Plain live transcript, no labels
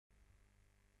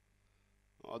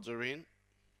Odds are in.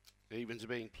 Evens are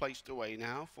being placed away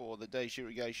now for the Day's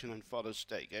Irrigation and Fodder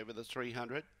Stake over the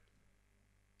 300.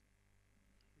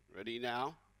 Ready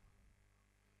now.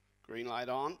 Green light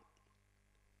on.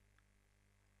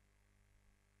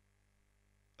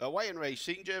 Away and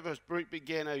racing, Jervis Brute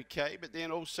began okay, but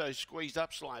then also squeezed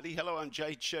up slightly. Hello, I'm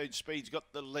Jade, showed speed's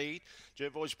got the lead.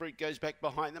 Jervis Brute goes back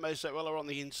behind them. Oso Weller on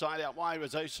the inside. Out wide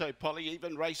was Oso Polly.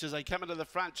 Even races, they come into the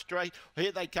front straight.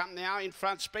 Here they come now in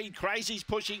front. Speed Crazy's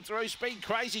pushing through. Speed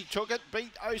Crazy took it,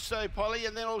 beat Oso Polly,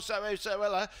 and then also Oso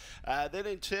Weller. Then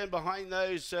in turn behind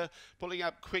those, pulling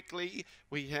up quickly,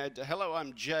 we had Hello,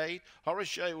 I'm Jade. Horror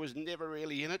Show was never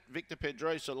really in it. Victor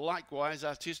Pedrosa likewise,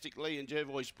 Artistically and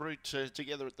Jervis Brute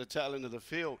together at the tail end of the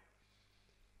field.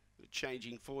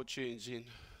 Changing fortunes in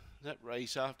that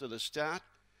race after the start.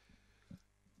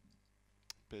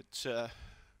 But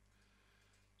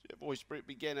Jervis Brute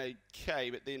began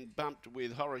okay, but then bumped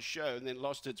with Horror Show and then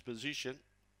lost its position.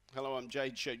 Hello, I'm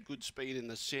Jade showed good speed in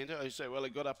the centre. Oso Weller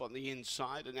got up on the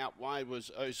inside, and out wide was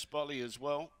Ospolly as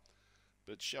well.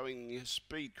 But showing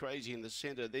Speed Crazy in the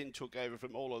centre, then took over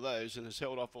from all of those and has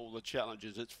held off all the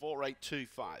challenges. It's 4-8-2-5.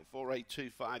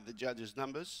 4-8-2-5, the judges'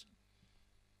 numbers.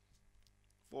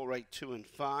 4-8-2 and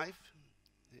 5.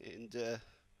 And